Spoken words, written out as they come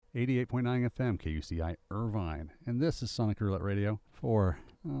88.9 FM, KUCI Irvine. And this is Sonic Roulette Radio for,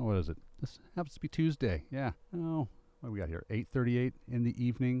 what is it? This happens to be Tuesday. Yeah. Oh, what do we got here? 8:38 in the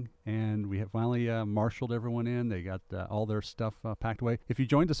evening. And we have finally marshaled everyone in. They got all their stuff packed away. If you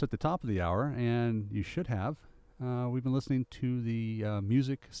joined us at the top of the hour, and you should have, we've been listening to the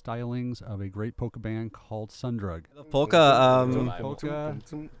music stylings of a great polka band called Sundrug. The polka, Polka.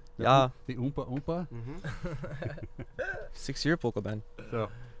 yeah. The Oompa Oompa. 6-year polka band. So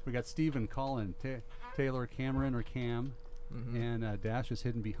we got Stephen, Colin, Taylor, Cameron, or Cam, and Dash is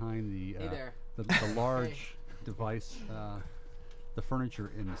hidden behind the large device, the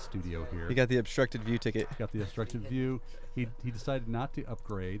furniture in the studio here. He got the obstructed view ticket. Got the obstructed view. He decided not to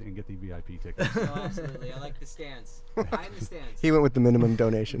upgrade and get the VIP ticket. Oh, absolutely. I like the stands. I'm the stands. He went with the minimum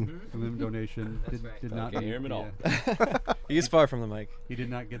donation. The minimum donation. That's right. Did not Can't hear him at all. He's far from the mic. He did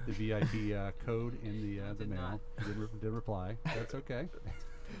not get the VIP code in the Did mail. not. He did reply. That's okay.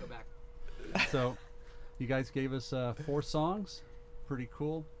 Go back. So, you guys gave us 4 songs. Pretty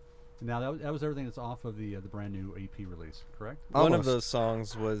cool. Now that was everything that's off of the brand new EP release, correct? One of Almost. those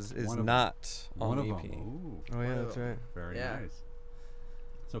songs is One of not on One the of EP. them. Ooh, Oh yeah, that's right. very Yeah. nice.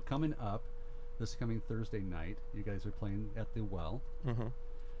 So coming up, this coming Thursday night, you guys are playing at the Well. Mm-hmm.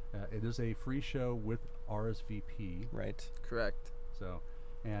 It is a free show with RSVP. Right. Correct. So,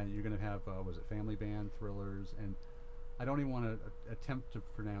 and you're going to have, was it Family Band, Thrillers, and I don't even want to attempt to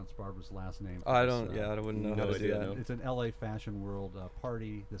pronounce Barbara's last name. I 'cause, don't. I wouldn't know no how to do idea, that. no. It's an LA Fashion World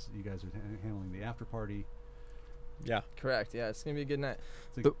party. You guys are handling the after party. Yeah. Correct. Yeah, it's gonna be a good night.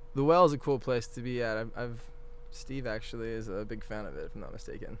 It's a- The Well is a cool place to be at. Steve actually is a big fan of it, if I'm not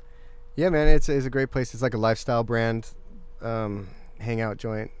mistaken. Yeah, man, it's a great place. It's like a lifestyle brand, hangout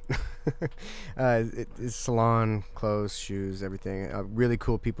joint. It's salon, clothes, shoes, everything. Really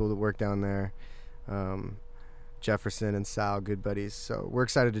cool people that work down there. Jefferson and Sal, good buddies. So we're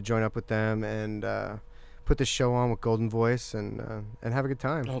excited to join up with them and put the show on with Golden Voice and have a good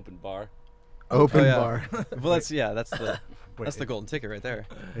time. Open bar. Open Oh, yeah. bar. Well, that's the Wait, that's the golden ticket right there.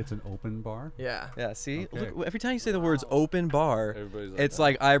 It's an open bar. Yeah. Yeah. See, Okay. look, every time you say the words "open bar," Everybody's it's "Oh."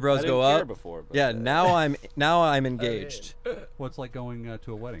 like I eyebrows didn't go care up. before, but Yeah. Now I'm engaged. Well, it's like going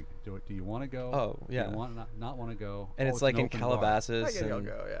to a wedding. Do you want to go? Oh, yeah. Do you want not want to go? And Oh, it's like an in open bar. Calabasas I guess I'll and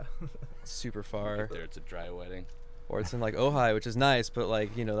go. Yeah. super far, there it's a dry wedding. or it's in like Ojai, which is nice, but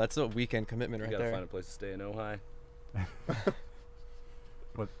like that's a weekend commitment You right gotta there. find a place to stay in Ojai.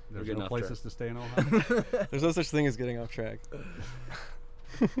 But there's getting no off places to stay in Ohio. There's no such thing as getting off track.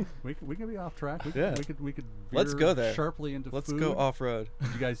 we can be off track. Yeah. We could Let's veer go there. sharply into Let's food. go off road.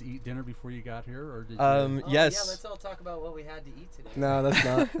 Did you guys eat dinner before you got here, or did you? Oh, Yes. Yeah, let's all talk about what we had to eat today. No, that's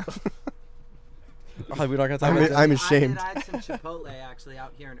not. Oh, we're not gonna talk about that. I'm ashamed. I had some Chipotle actually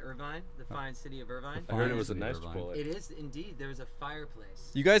out here in Irvine, the fine city of Irvine. I heard it was a Fine nice city, Chipotle. It is indeed. There's a fireplace.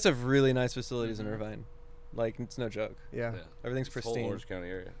 You guys have really nice facilities in Irvine. Like, it's no joke. Yeah. Yeah. Everything's This whole pristine. Orange County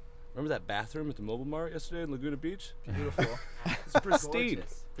area. Remember that bathroom at the Mobile Mart yesterday in Laguna Beach? Beautiful. It's pristine.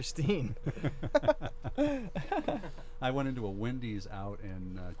 Gorgeous. Pristine. I went into a Wendy's out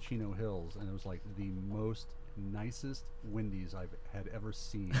in Chino Hills, and it was like the most nicest Wendy's I've had ever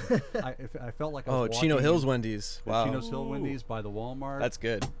seen. I felt like I was Chino walking Hills in Wendy's. the Wow. Chino Hill Wendy's by the Walmart. That's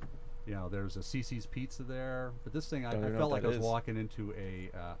good. There's a CC's Pizza there, but this thing I Don't even know felt what like that I was is. walking into a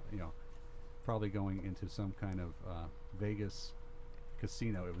probably going into some kind of Vegas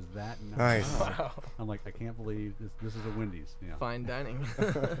casino. It was that nice. Nice. Wow. I'm like, I can't believe this is a Wendy's. Fine dining.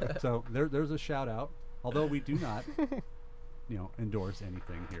 So there's a shout out. Although we do not, endorse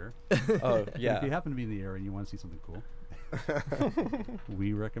anything here. Oh, If you yeah. happen to be in the area and you want to see something cool,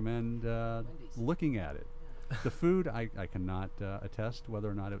 we recommend looking at it. The food, I cannot attest whether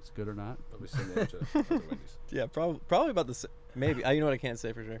or not it's good or not. Probably similar to other Wendy's. Yeah, probably about the same. Maybe. You know what? I can't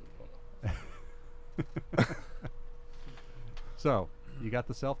say for sure. So, you got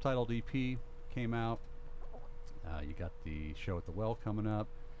the self-titled EP came out. You got the show at the Well coming up.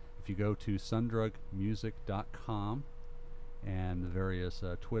 If you go to sundrugmusic.com and the various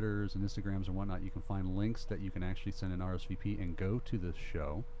Twitters and Instagrams and whatnot, you can find links that you can actually send an RSVP and go to this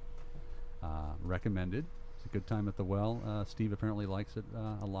show. Recommended. It's a good time at the Well. Steve apparently likes it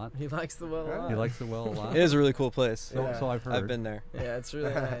a lot. He likes the Well a lot. He likes the Well a lot. It is a really cool place. So, Yeah. so I've heard. I've been there. Yeah, it's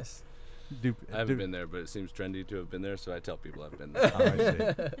really nice. I haven't been there, but it seems trendy to have been there, so I tell people I've been there. Oh, I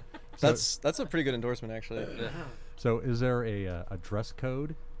see. That's a pretty good endorsement, actually. So is there a dress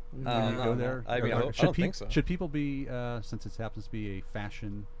code when you No, go no. there? I mean, Or I don't should think so. Should people be, since it happens to be a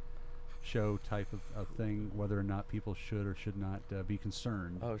fashion show type of thing, whether or not people should or should not be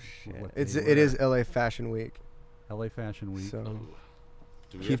concerned? Oh, with shit. what It they is wear? LA Fashion Week, LA Fashion Week. so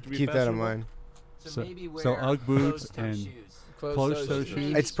Do we have to be keep that in fashionable? mind. So, So- maybe wear so Ugg boots closed-toe and- shoes. Closed-toe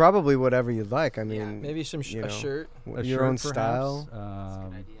shoes. It's probably whatever you'd like. I Yeah. mean, Maybe some you a know, shirt. A your shirt, own perhaps. style. That's a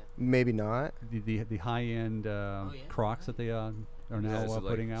good idea. Maybe not. The high end yeah. Crocs that they are now is it,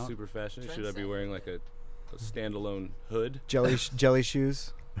 putting like, out. super fashion. Should I be Trendsetter. wearing like a standalone hood? Jelly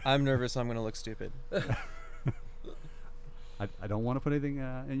shoes. I'm nervous. I'm gonna look stupid. I don't want to put anything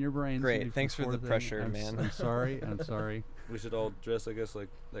in your brain. Great. Thanks for the pressure, man. I'm sorry. I'm sorry. We should all dress, I guess, like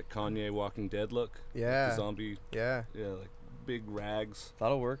that Kanye Walking Dead look. Like Yeah. the zombie. Yeah. Yeah, like big rags.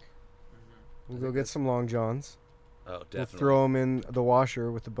 That'll work. We'll go get some long johns. Oh, We'll definitely. throw them in the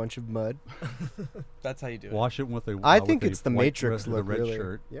washer with a bunch of mud. That's how you do it. Wash it with a. I with think a it's the white Matrix with a look, red really.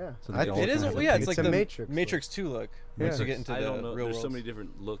 shirt. Yeah. So I they all think It is. kind of Yeah, think it's like a the Matrix Matrix 2 look. Yeah. Once you get into I the don't know. real There's world. so many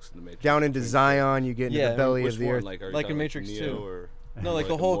different looks in the Matrix. Down into Between Zion, you get into Yeah, the belly Which of the one? earth. Like, are you Like talking in Matrix Neo 2. or No, like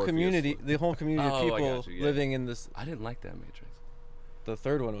the a whole Morpheus community, look? the whole community Oh, of I people got you, yeah. living in this. I didn't like that Matrix. The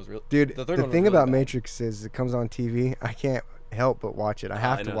third one was real. Dude, the the third one was thing really about bad. Matrix is it comes on TV. I can't help but watch it. I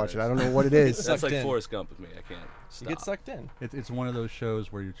have I to know watch it. this. I don't know what it is. Sucked That's like in. Forrest Gump with me. I can't You stop. get sucked in. It's one of those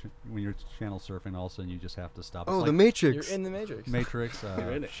shows where when you're channel surfing, all of a sudden you just have to stop. It's Oh, like the Matrix. You're in the Matrix. Matrix,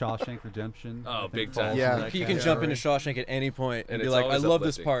 You're in it. Shawshank Redemption. Oh, I think big falls time. into Yeah. that You can jump into category. Shawshank at any point and And be it's like, I always love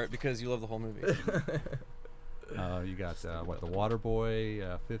this uplifting. part because you love the whole movie. You got the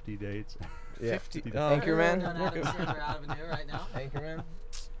Waterboy, 50 Dates. Yeah. 50. Anchorman? Done Adam Sandler Avenue right now. Anchorman.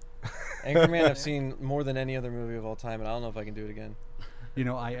 Anchorman, I've seen more than any other movie of all time, and I don't know if I can do it again. You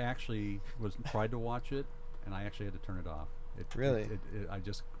know, I actually tried to watch it, and I actually had to turn it off. Really? I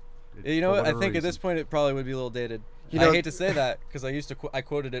just. You know for what? I whatever think at this reason. point it probably would be a little dated. You I know- hate to say that because I used to I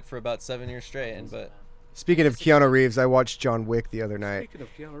quoted it for about 7 years straight, but Speaking of Keanu Reeves, I watched John Wick the other night Speaking of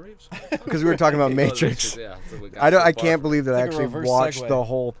Keanu Reeves. because we were talking about Oh, Matrix. yeah, so we got I so far can't from- believe that I It's like a actually reverse watched segue. the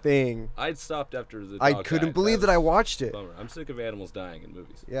whole thing. I'd stopped after the I dog couldn't died. believe that I was watched a it. Bummer. I'm sick of animals dying in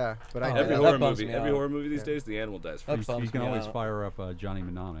movies. Yeah, but I Oh, Every yeah, did. horror that bums movie, me every out. horror movie these days, the animal dies That first. bums You can me always out. fire up Johnny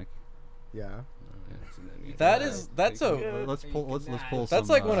Mnemonic. Yeah. That's a Let's pull. Let's pull. that's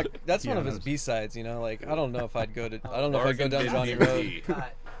some, like one of that's one of his Keanu's. B-sides, you know. Like I don't know if I'd go to I don't know if I'd go down Johnny Road. Road.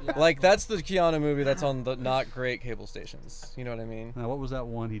 Cut. Yeah. Like that's the Keanu movie that's on the not great cable stations. You know what I mean? Now, what was that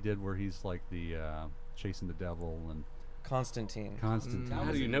one he did where he's like the chasing the devil and Constantine. Constantine? That How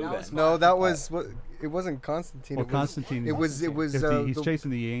was- do you know that that? was No, fun. that was what. It wasn't Constantine. Well, it was, Constantine. It was. It was. He's the-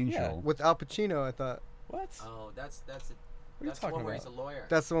 chasing the angel. with Al Pacino. I thought What? Oh, that's What are you that's the talking one where he's a about? lawyer.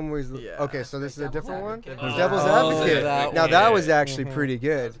 that's the one where he's. Yeah. Okay, so this is a Devil's different one. Advocate. Oh, Devil's Oh, Advocate. that Now one. that was actually Mhm. pretty That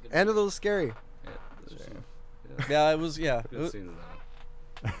good was a good and a little scary. Yeah, there's some- Yeah, it was. Yeah, it good was- scenes in that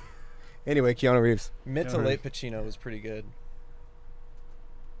one. Anyway, Keanu Reeves. mid to Yeah. late Pacino was pretty good.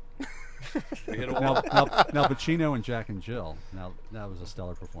 We hit a now, wall. now Pacino and Jack and Jill. Now that was a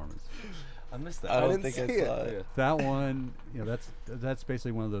stellar performance. I missed I don't didn't think I see it. saw it. Yeah. That one, you know, that's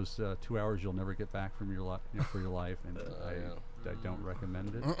basically one of those 2 hours you'll never get back from your life, for your life, and I don't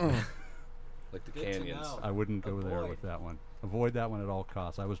recommend it. Like the Good to canyons. know. I wouldn't go there Avoid. with that one. Avoid that one at all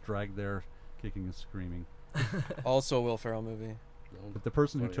costs. I was dragged there, kicking and screaming. Also, a Will Ferrell movie. But the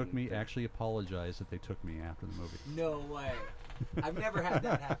person who Don't took even me think. actually apologized that they took me after the movie. No way. I've never had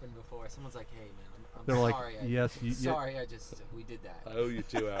that happen before. Someone's like, "Hey, man, I'm They're like, sorry. yes, sorry, we did that." I owe you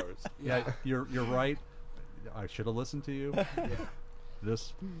 2 hours. Yeah, you're right. I should have listened to you. Yeah.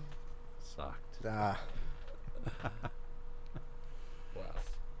 This sucked. Ah, Wow.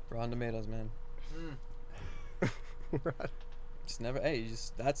 Rotten Tomatoes, man. Just never. Hey,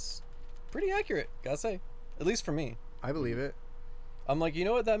 that's pretty accurate. Gotta say, at least for me. I believe it. I'm like, you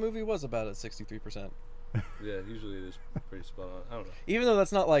know what that movie was about at 63%. Yeah, usually it is pretty spot on. I don't know. Even though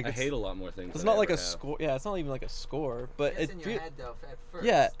that's not like I it's, hate a lot more things. it's than not I like a ever have. score. Yeah, it's not even like a score, but It's it in your feel- head though at first.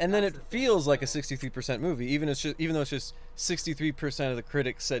 yeah, and then That's it the thing, feels like a so- 63% movie, even though it's just 63% of the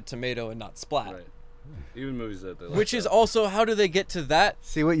critics said tomato and not splat. Right. Even movies that they like Which is that. also how do they get to that?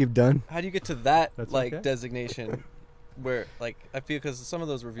 See what you've done. How do you get to that That's like okay. designation? Where like I feel because some of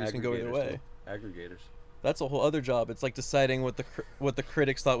those reviews can go either Aggregators, way. though. Aggregators. That's a whole other job. It's like deciding what the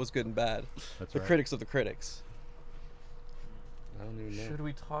critics thought was good and bad. That's The right. critics of the critics. I don't even know. Should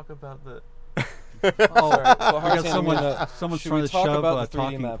we talk about the? Oh, Sorry, we got Bahar's someone's Should trying we to talk shove about the 3D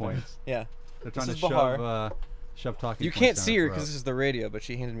talking mapping? points. Yeah. They're trying This to is Bahar. shove talking You points can't down see our her because throat. this is the radio, but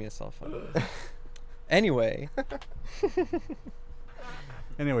she handed me a cell phone. Anyway,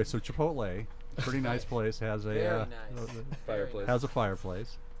 Anyway, so Chipotle, pretty nice place, has a Very nice. Fireplace. has a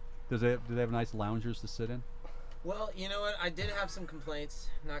fireplace. Do they have nice loungers to sit in? Well, you know what? I did have some complaints,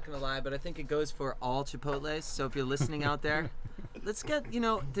 not gonna lie, but I think it goes for all Chipotles. So if you're listening out there, let's get,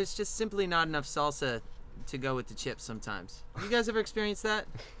 there's just simply not enough salsa to go with the chips sometimes. You guys ever experienced that?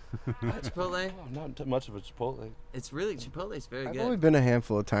 Chipotle? Oh, not much of a Chipotle. It's really Chipotle's very I've good. only been a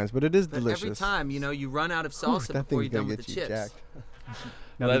handful of times, but it is But delicious. every time, you run out of Whew, salsa that before thing's you're done gonna with the get you chips. jacked.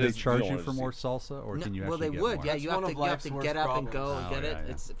 Now, Well, do that they is- you charge don't you wanna for see- more salsa, or No, can you well, actually they get would. more? Yeah, That's you one have of to life's worst get up and go problems. and Oh, get it.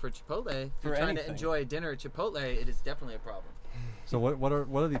 yeah. It's for Chipotle. If For you're trying to anything. enjoy dinner at Chipotle, it is definitely a problem. So what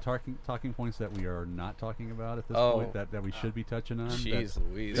are the talking points that we are not talking about at this Oh. point that we should be touching on? Jeez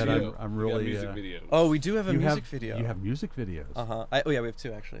Louise. that Video. I'm We got really music uh, videos. Oh, we do have a you music have, video. You have music videos. Oh yeah, we have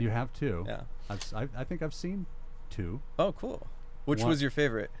two actually. You have two. Yeah. I think I've seen two. Oh, cool. Which One- was your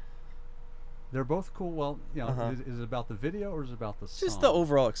favorite? They're both cool. Well, Uh-huh. is it about the video or is it about the song? Just the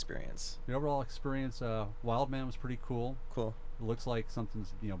overall experience. The overall experience. Wild Man was pretty cool. Cool. It looks like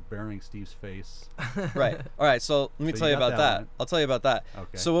something's bearing Steve's face. Right. All right. So let me So tell you you got about that that. one. I'll tell you about that.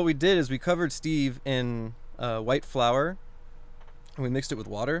 Okay. So what we did is we covered Steve in white flour, and we mixed it with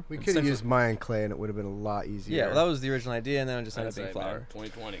water. We And could have essentially- used Mayan clay, and it would have been a lot easier. Yeah, well, that was the original idea, and then it just ended up Hindsight, being flour. man,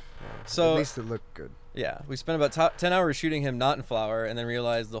 2020. So At least it looked good. yeah, we spent about 10 hours shooting him not in flour, and then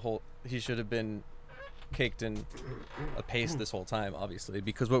realized he should have been caked in a paste this whole time, obviously,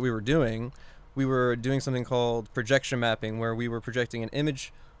 because what we were doing something called projection mapping, where we were projecting an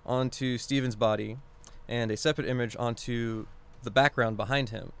image onto Steven's body and a separate image onto the background behind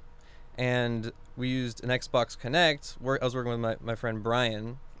him. And we used an Xbox Connect, where I was working with my friend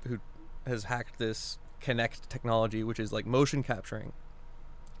Brian, who has hacked this Connect technology, which is like motion capturing.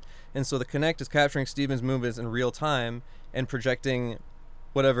 And so the Connect is capturing Steven's movements in real time and projecting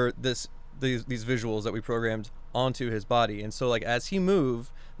whatever these visuals that we programmed onto his body. And so like as he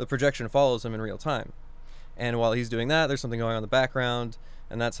moves, the projection follows him in real time. And while he's doing that, there's something going on in the background,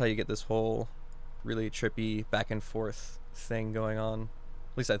 and that's how you get this whole really trippy back and forth thing going on.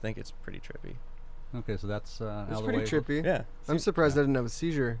 At least I think it's pretty trippy. Okay, so that's out It's of the pretty way. trippy. Yeah. I'm surprised I didn't have a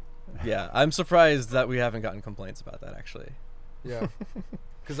seizure. Yeah, I'm surprised that we haven't gotten complaints about that actually. Yeah.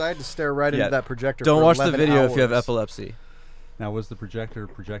 Because I had to stare right Yeah, into that projector. Don't for watch the 11 video if you have hours. epilepsy. Now, was the projector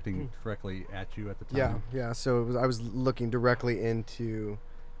projecting directly at you at the time? Yeah, yeah. So I was looking directly into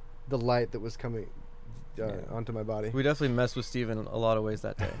the light that was coming Yeah. onto my body. We definitely messed with Steve in a lot of ways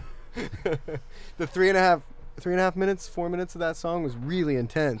that day. The 3.5 minutes, 4 minutes of that song was really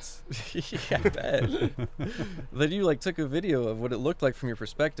intense. Yeah, I bet. Then you like took a video of what it looked like from your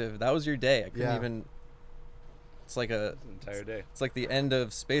perspective. That was your day. I couldn't Yeah. even. It's like a. It's an entire day. It's like the end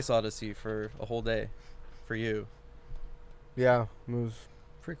of Space Odyssey for a whole day, for you. Yeah, it was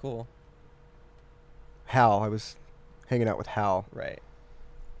Pretty cool. Hal. I was hanging out with Hal. Right.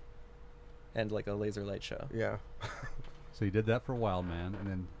 And like a laser light show. Yeah. So you did that for Wild Man, and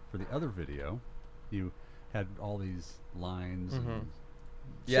then for the other video, you had all these lines. Mhm. And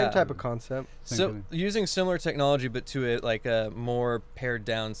Yeah. Same type of concept. same So thing. using similar technology, but to it like a more pared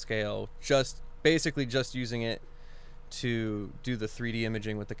down scale. Just basically just using it to do the 3D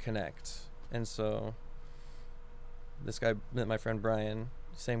imaging with the Kinect. And so this guy, my friend Brian,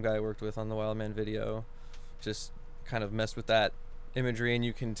 same guy I worked with on the Wildman video, just kind of messed with that imagery, and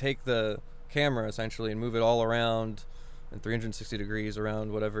you can take the camera essentially and move it all around in 360 degrees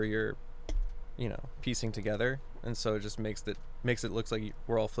around whatever you're, piecing together. And so it just makes it look like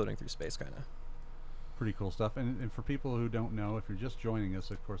we're all floating through space, kind of. Pretty cool stuff. And for people who don't know, if you're just joining us,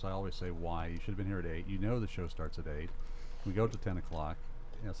 of course, I always say why. You should have been here at 8. You know the show starts at 8. We go to 10 o'clock.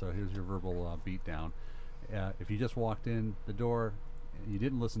 Yeah, so here's your verbal beat down. If you just walked in the door, you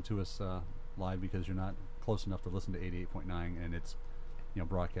didn't listen to us live because you're not close enough to listen to 88.9 and its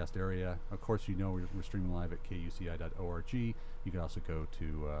broadcast area. Of course, we're streaming live at KUCI.org. You can also go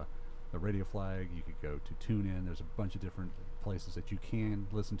to the Radio Flag. You could go to TuneIn. There's a bunch of different places that you can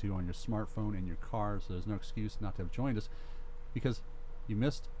listen to on your smartphone in your car, so there's no excuse not to have joined us because you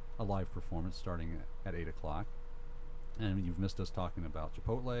missed a live performance starting at 8 o'clock. And you've missed us talking about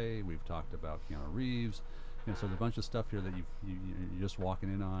Chipotle. We've talked about Keanu Reeves. So there's a bunch of stuff here that you're just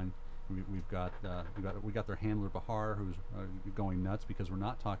walking in on. We got their handler Bahar, who's going nuts because we're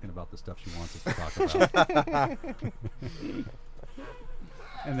not talking about the stuff she wants us to talk about.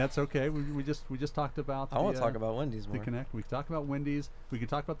 And that's okay. We just talked about. I want to talk about Wendy's the more. Connect. We talked about Wendy's. We could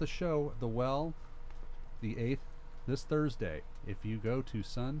talk about the show, The Well, the 8th, this Thursday. If you go to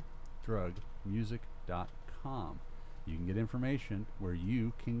sundrugmusic.com, you can get information where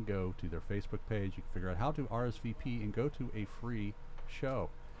you can go to their Facebook page. You can figure out how to RSVP and go to a free show.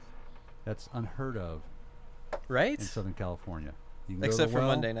 That's unheard of Right? in Southern California. You can go to Except The for Well.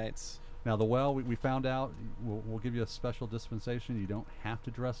 Monday nights. Now, The Well, we found out, we'll give you a special dispensation. You don't have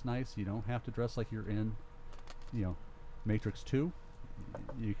to dress nice. You don't have to dress like you're in, Matrix 2.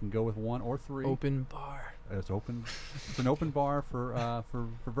 You can go with 1 or 3. Open bar. It's open. It's an open bar for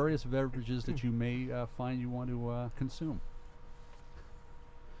various beverages that you may find you want to consume.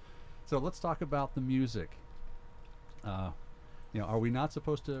 So let's talk about the music. Are we not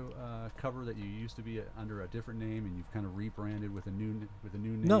supposed to cover that you used to be under a different name and you've kind of rebranded with a new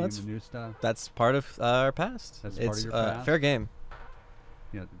name, No, and new stuff? That's part of our past. That's it's part of your past? fair game.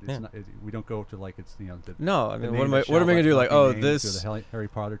 It's Yeah. not, we don't go to like it's the No, I the mean, name what am that I shall gonna not do? Like, be oh, named, to this. the Harry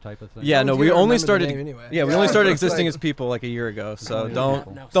Potter type of thing. Yeah, no, Why would we you only remember the started. name anyway? Yeah, we Yeah, only started it's existing like- as people like a year ago. So Yeah.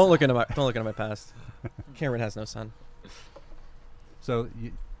 don't No don't look into my past. Cameron has no son. So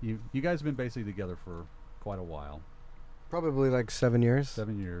you guys have been basically together for quite a while, Probably like 7 years.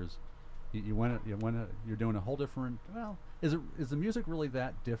 7 years. You're doing a whole different. Well, is the music really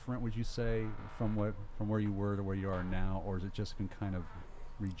that different? Would you say from where you were to where you are now, or is it just been kind of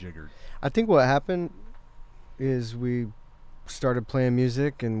rejiggered? I think what happened is we started playing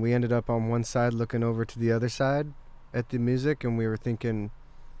music and we ended up on one side looking over to the other side at the music, and we were thinking,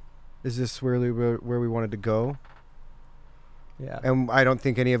 is this really where we wanted to go? Yeah. And I don't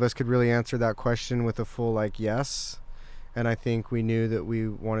think any of us could really answer that question with a full like yes. And I think we knew that we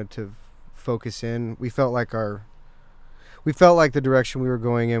wanted to focus in. We felt like the direction we were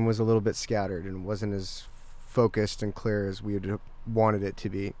going in was a little bit scattered and wasn't as focused and clear as we had wanted it to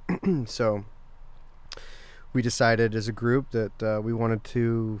be. So we decided as a group that we wanted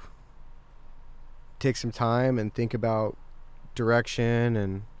to take some time and think about direction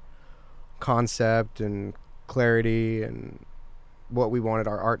and concept and clarity and what we wanted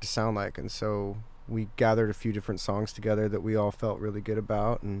our art to sound like. And so we gathered a few different songs together that we all felt really good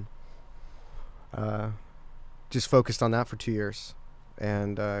about, and just focused on that for 2 years,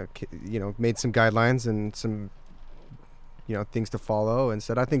 and made some guidelines and some things to follow, and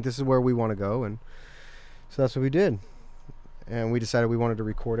said, I think this is where we want to go. And so that's what we did, and we decided we wanted to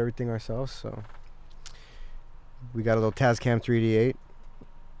record everything ourselves. So we got a little Tascam 3D8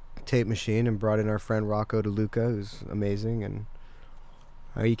 tape machine and brought in our friend Rocco DeLuca, who's amazing, and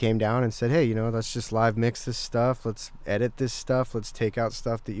he came down and said, hey, let's just live mix this stuff. Let's edit this stuff. Let's take out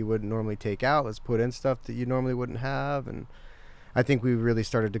stuff that you wouldn't normally take out. Let's put in stuff that you normally wouldn't have. And I think we really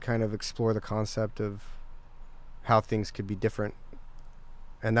started to kind of explore the concept of how things could be different.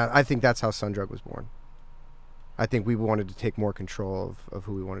 And I think that's how Sundrug was born. I think we wanted to take more control of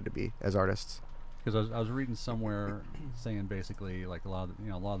who we wanted to be as artists. Because I was reading somewhere saying basically like a lot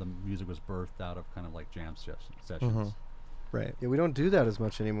of the music was birthed out of kind of like jam sessions. Mhm. Right. Yeah, we don't do that as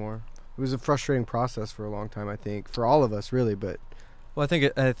much anymore. It was a frustrating process for a long time, I think, for all of us, really. But Well, I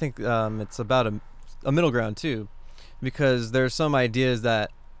think it's about a middle ground too, because there's some ideas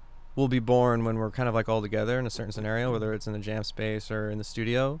that will be born when we're kind of like all together in a certain scenario, whether it's in the jam space or in the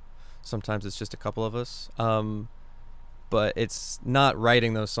studio. Sometimes it's just a couple of us, but it's not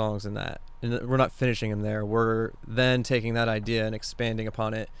writing those songs in that, and we're not finishing them there. We're then taking that idea and expanding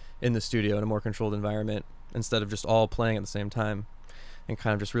upon it in the studio in a more controlled environment, instead of just all playing at the same time, and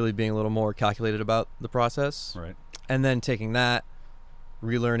kind of just really being a little more calculated about the process. Right. And then taking that,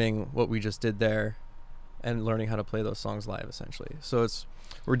 relearning what we just did there, and learning how to play those songs live, essentially. So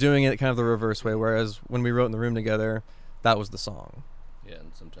we're doing it kind of the reverse way, whereas when we wrote in the room together, that was the song. Yeah,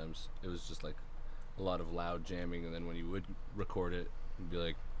 and sometimes it was just like a lot of loud jamming, and then when you would record it, you'd be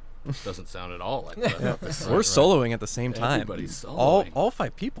like, doesn't sound at all like that. We're soloing at the same time. Everybody's all soloing.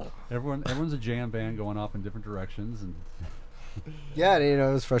 5 people. Everyone's a jam band going off in different directions, and yeah,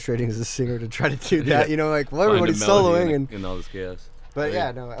 it was frustrating as a singer to try to do that. Yeah. Well, Find a everybody's melody soloing, and in all this chaos. but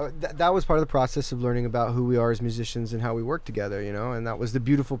yeah, no, that was part of the process of learning about who we are as musicians and how we work together. And that was the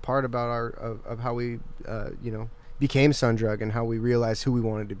beautiful part about of how we became Sundrug and how we realized who we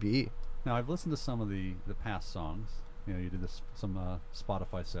wanted to be. now I've listened to some of the past songs. You did some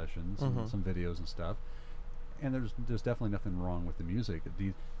Spotify sessions and some videos and stuff, and there's definitely nothing wrong with the music.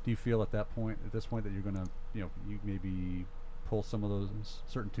 Do you feel at this point that you're gonna you maybe pull some of those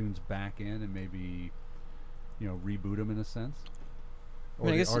certain tunes back in and maybe reboot them in a sense, or,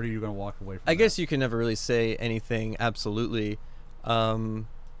 I guess or are you gonna walk away from I that? guess you can never really say anything absolutely.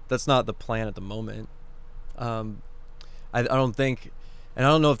 That's not the plan at the moment. I don't think, and I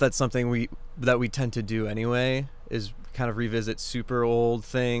don't know if that's something we tend to do anyway, is kind of revisit super old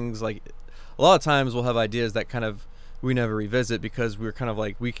things. Like a lot of times we'll have ideas that kind of we never revisit because we're kind of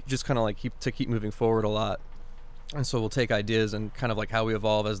like, we just kind of like keep moving forward a lot. And so we'll take ideas and kind of like how we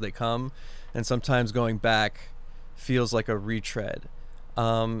evolve as they come. And sometimes going back feels like a retread.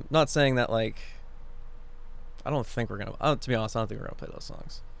 Not saying that like, I don't think we're going to, to be honest, I don't think we're going to play those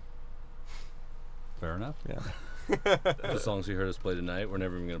songs. Fair enough. Yeah. The songs you heard us play tonight, we're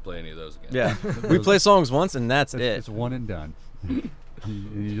never even going to play any of those again. Yeah. We play songs once and that's it. It's one and done.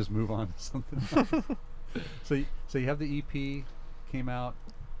 and you just move on to something else. So you have the EP came out.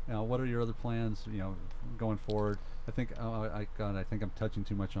 Now, what are your other plans? Going forward. I think I think I'm touching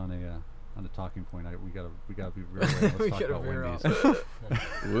too much on a talking point. We gotta be real. Let's We talk gotta about veer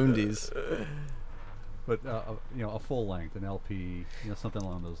Wendy's. Woundies. But a full length, an LP, something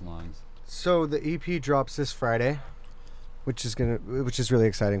along those lines. So the EP drops this Friday, which is really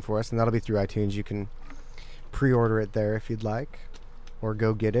exciting for us, and that'll be through iTunes. You can pre-order it there if you'd like, or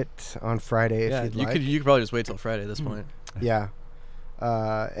go get it on Friday if you'd like. You could probably just wait till Friday at this point. Yeah.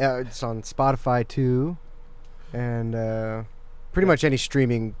 It's on Spotify too, and pretty much any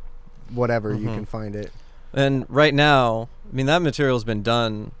streaming, whatever you can find it. And right now, I mean, that material's been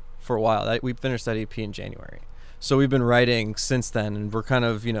done for a while. We finished that EP in January. So we've been writing since then, and we're kind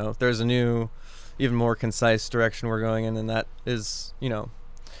of, there's a new, even more concise direction we're going in, and that is,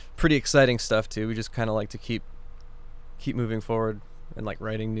 pretty exciting stuff too. We just kind of like to keep moving forward and like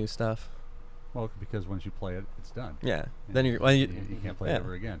writing new stuff. Well, because once you play it, it's done. Yeah. And Then you can't play it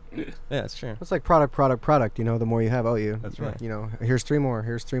ever again. Yeah, it's true. It's like product. The more you have, That's right. Here's three more.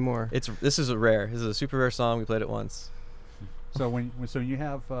 Here's three more. This is a super rare song. We played it once. So when you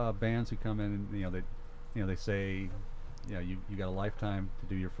have bands who come in and they say, you got a lifetime to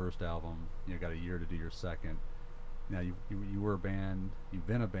do your first album, you got a year to do your second. Now you were a band, you've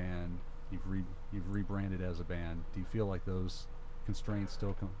been a band, you've rebranded as a band. Do you feel like those constraints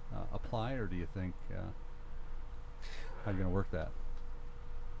still apply, or do you think how are you going to work that?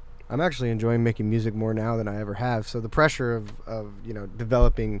 I'm actually enjoying making music more now than I ever have. So the pressure of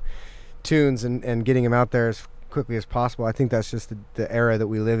developing tunes and getting them out there as quickly as possible, I think that's just the era that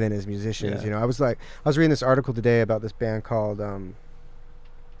we live in as musicians. Yeah. I was reading this article today about this band called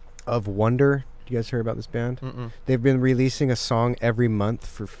Of Wonder. You guys heard about this band? Mm-mm. They've been releasing a song every month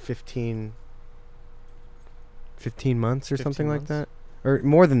for 15 months or 15 something like months? that, or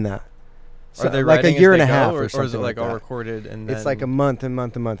more than that. Are they like a writing as year they and a go, half, or something is it like all that. recorded and It's like a month,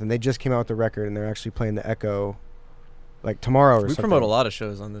 and they just came out with the record, and they're actually playing the Echo, like tomorrow or we something. promote a lot of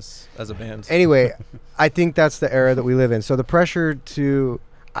shows on this as a band. Anyway, I think that's the era that we live in. So the pressure to,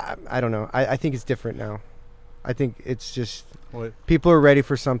 I don't know. I think it's different now. I think it's just people are ready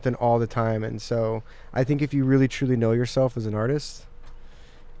for something all the time, and so I think if you really truly know yourself as an artist,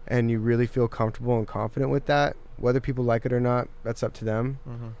 and you really feel comfortable and confident with that, whether people like it or not, that's up to them.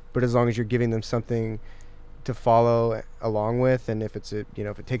 Mm-hmm. But as long as you're giving them something to follow along with, and if it's if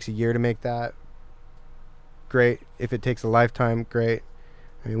it takes a year to make that, great. If it takes a lifetime, great.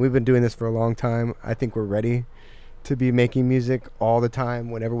 I mean, we've been doing this for a long time. I think we're ready to be making music all the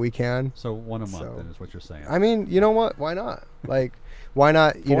time whenever we can. So one a month then is what you're saying. I mean, you know what? Why not? Like, why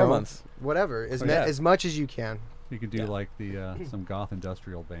not? 4 months. Whatever. As much as you can. You could do like the some goth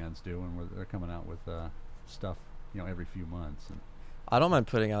industrial bands do, and they're coming out with stuff every few months. And I don't mind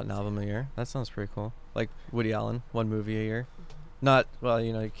putting out an album a year. That sounds pretty cool. Like Woody Allen, one movie a year. Not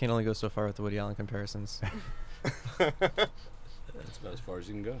you can only go so far with the Woody Allen comparisons. That's about as far as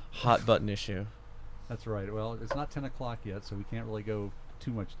you can go. Hot button issue. That's right. Well, it's not 10 o'clock yet, so we can't really go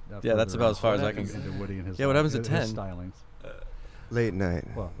too much. Yeah, that's further about as far as I into can. Woody and his. Yeah, what happens at his 10? Stylings. Late night.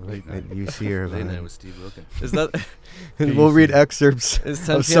 Well, late night. At UC Late night Irvine. with Steve Wilkin. Is that And we'll read excerpts is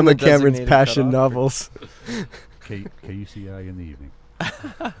 10 of PM some the of Cameron's designated passion cutoff? novels. KUCI in the evening.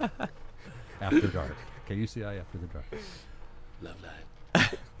 After dark. KUCI after the dark. Love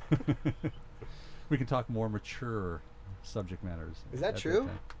life. We can talk more mature subject matters. Is that at true?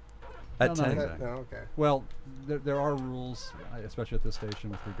 time. At No, not 10? exactly. No, okay. Well, there are rules, especially at this station,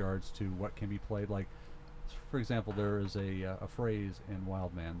 with regards to what can be played. Like, for example, there is a phrase in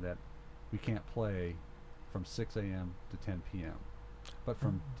Wildman that we can't play from 6 a.m. to 10 p.m. But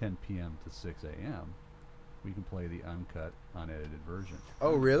from 10 p.m. to 6 a.m., we can play the uncut, unedited version.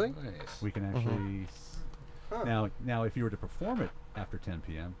 Oh, really? Nice. We can actually... Huh. Now, if you were to perform it after 10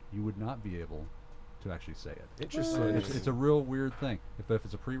 p.m., you would not be able to actually say it. Interesting. So it's a real weird thing. If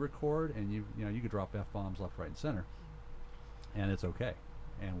it's a pre-record and you could drop F-bombs left, right, and center, and it's okay,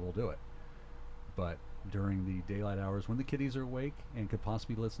 and we'll do it. But during the daylight hours when the kiddies are awake and could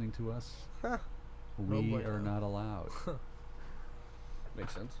possibly be listening to us, we are not allowed.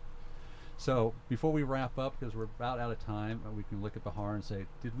 Makes sense. So before we wrap up, because we're about out of time, we can look at Bahar and say,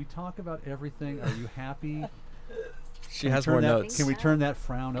 did we talk about everything? Are you happy? She Can we has turn more that- notes. Can we turn that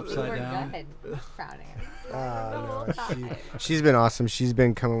frown We're upside down? good. Frowning. No, she's been awesome. She's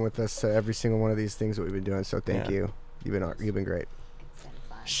been coming with us to every single one of these things that we've been doing. So thank Yeah. you. You've been great. It's been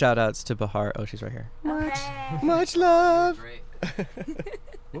fun. Shout outs to Bahar. Oh, she's right here. Much love. Great.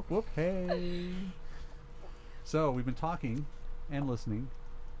 Whoop, whoop, hey. So we've been talking and listening.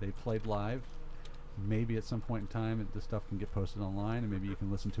 They played live maybe at some point in time this stuff can get posted online, and maybe you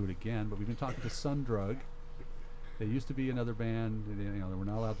can listen to it again. But we've been talking to Sundrug. They used to be another band. They were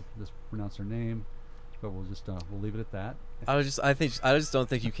not allowed to just pronounce their name, but we'll leave it at that. I just don't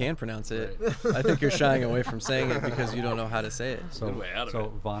think you can pronounce it. I think you're shying away from saying it because you don't know how to say it. So, Good way out of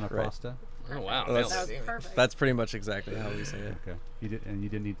it. Vana Right. Pasta. Oh wow. Well, nailed That it. was perfect. That's pretty much exactly how we say it. Okay. You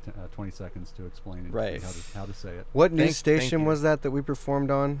didn't need 20 seconds to explain it. Right. How to say it. What news Thank station you. was that we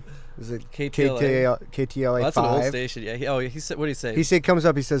performed on? Is it KTLA. KTLA Well, that's 5? an old station. Yeah. He said. What did he say? He comes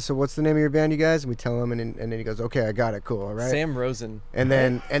up. He says, "So what's the name of your band, you guys?" And we tell him, and then he goes, "Okay, I got it. Cool. All right." Sam Rosen. And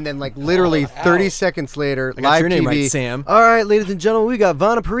then like literally 30 seconds later, I got live your name TV. right, Sam. All right, ladies and gentlemen, we got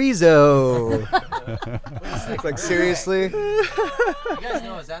Vana Parizo. It's like seriously. You guys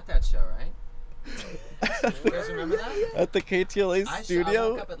know I was at that show, right? You guys remember that? At the KTLA I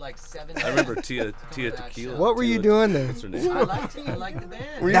studio. woke up at like 7. I remember Tia that Tequila. show. What were you Tequila- doing there? What's her name? I liked the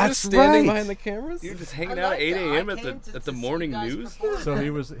band. Were you That's just standing right. behind the cameras? You were just hanging I out at liked 8 it. a.m. I at came the to see morning you guys news. perform. So he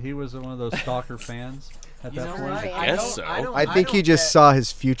was one of those stalker fans at You that know point. what? I guess so. I think he just saw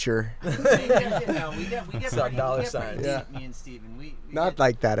his future. We get Saw pretty, dollar we get signs. pretty Yeah. deep, me and Steven. We Not get,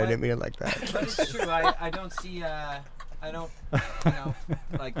 like that. I but- didn't mean it like that. But it's true. I don't see. I don't,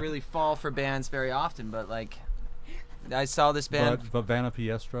 like really fall for bands very often. But like, I saw this band. But Vanna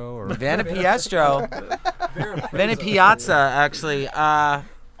Piestro or Vanna Piestro. Vanna Piazza, actually.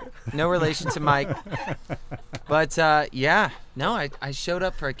 No relation to Mike. But yeah, no, I showed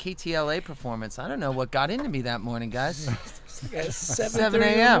up for a KTLA performance. I don't know what got into me that morning, guys. 7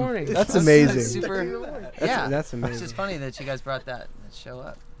 a.m. That's amazing. Super. Yeah, That's it's amazing. just funny that you guys brought that show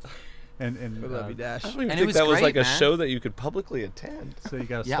up. and We love you, Dash. I don't even And it think was that was great, like a man. show that you could publicly attend. so you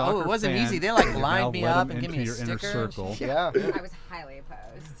got a Yeah, stalker it wasn't fan, easy. They like and now lined me let up him and give into me a your inner sticker. and circle. shit. Yeah. I was highly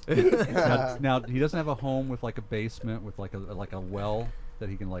opposed. Now he doesn't have a home with like a basement with like a well that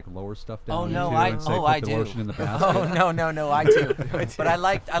he can like lower stuff down Oh into no, and say put I the do. lotion in the basket. Oh no, I do. But I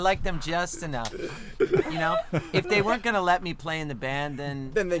liked them just enough. You know, if they weren't gonna let me play in the band, then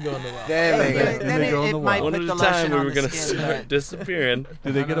Then they go in the well. Then they then go- they go in the it might well. One put at the a time, lotion we on were the gonna skin. start disappearing.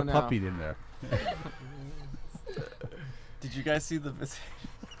 Did they I get a don't know. puppy in there? Did you guys see the?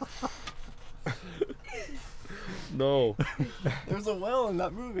 No. There's a well in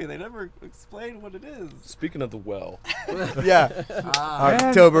that movie. They never explained what it is. Speaking of the well, Yeah. Ah.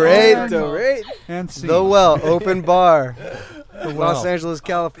 October And- 8th. October 8th. And scene. The Well Open Bar, The Los Well. Angeles,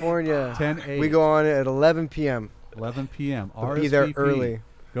 California. 10/8. We go on at 11 p.m. 11 p.m. We'll be there RSVP. early.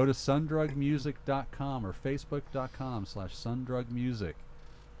 Go to sundrugmusic.com or facebook.com/sundrugmusic.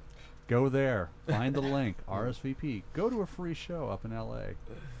 Go there. Find the link. RSVP. Go to a free show up in LA.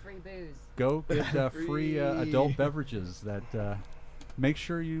 Free booze. Go get free adult beverages. That make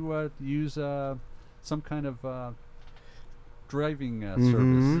sure you use some kind of driving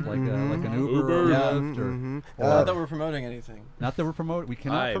service like an Uber, or Uber. Lyft, or Mhm. Not that we're promoting anything. not that we're promoting. We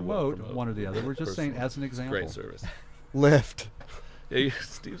cannot I will promote promote one or the other. We're just saying personally. as an example. great service. Lyft. Yeah,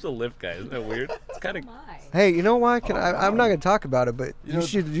 Steve's a lift guy. Isn't that weird? It's kind of. My. Hey, you know why? I'm not gonna talk about it, but You know-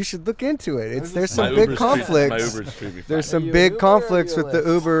 you should look into it. It's there's My some big My conflicts. Uber's treat me There's fine. some you big Uber or conflicts you with the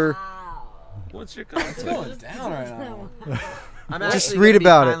Lyft? Uber. Wow. What's your conflict? Going down right now. I'm Just actually read gonna be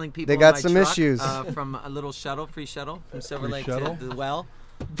about it. filing people They in got my some truck, issues. From a little shuttle, free shuttle from Silver Free Lake shuttle? to the well.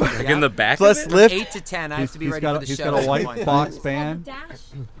 Like in the back Plus of it? Lyft. 8 to 10, I have to be ready got for the he's show. got at a some white point. box It's called band. Dash.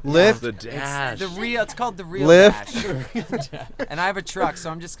 Lyft. The dash. The real, it's called the real Lyft. Dash. And I have a truck,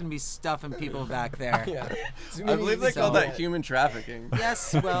 so I'm just gonna be stuffing people back there. Yeah. I believe they call So- that human trafficking.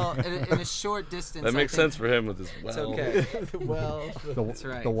 Yes, well, in a short distance. That makes I think sense for him with his well. It's okay. Well, That's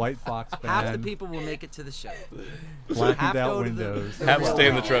right. The white box Half the band. people will make it to the show. Blackened half out go to the- windows. Have to stay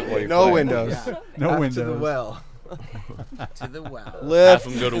in the truck while you No play. windows. Yeah, No after windows. the well. to the well. Half Lyft.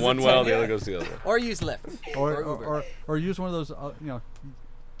 them go to one well, the other goes to the other. Or use Lyft. Or, Or or, Uber. or use one of those,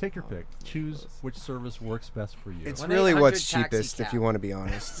 take your pick. Choose which service works best for you. It's 1-800 really what's taxi cheapest, if cab. you want to be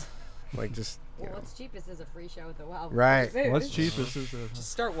honest. Like just. You Well, know. what's cheapest is a free show at the well. with Right. free What's booze. cheapest is a Just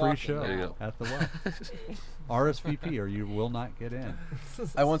start free walking show There you now. go. at the well. RSVP or you will not get in.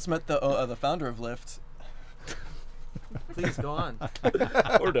 I once met the founder of Lyft. Please go on.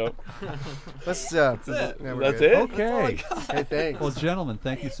 Or no. Let's. it. yeah, we're That's good. it? Okay. Hey, thanks. Well, gentlemen,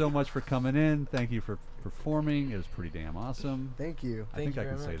 thank you so much for coming in. Thank you for performing. It was pretty damn awesome. Thank you. I think you I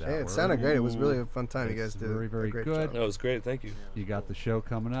can very say much. that Hey, word. it sounded great. It was really a fun time. You It's guys did very, a very great good. job. That was great. Thank you. You got the show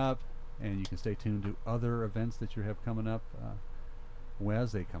coming up, and you can stay tuned to other events that you have coming up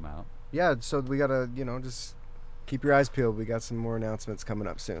as they come out. Yeah, so we gotta, just keep your eyes peeled. We got some more announcements coming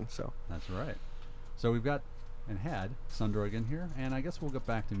up soon. So That's right. So we've got and had Sundrug in here, and I guess we'll get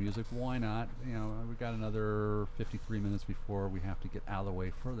back to music. Why not? We've got another 53 minutes before we have to get out of the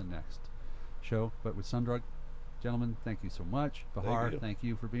way for the next show, but with Sundrug. Gentlemen, thank you so much. Bahar, you. thank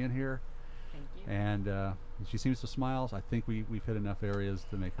you for being here. Thank you. And she seems to smile. I think we've hit enough areas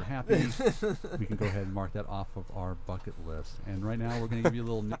to make her happy. We can go ahead and mark that off of our bucket list. And right now we're going to give you a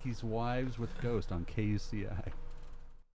little Nikki's Wives with Ghost on KUCI.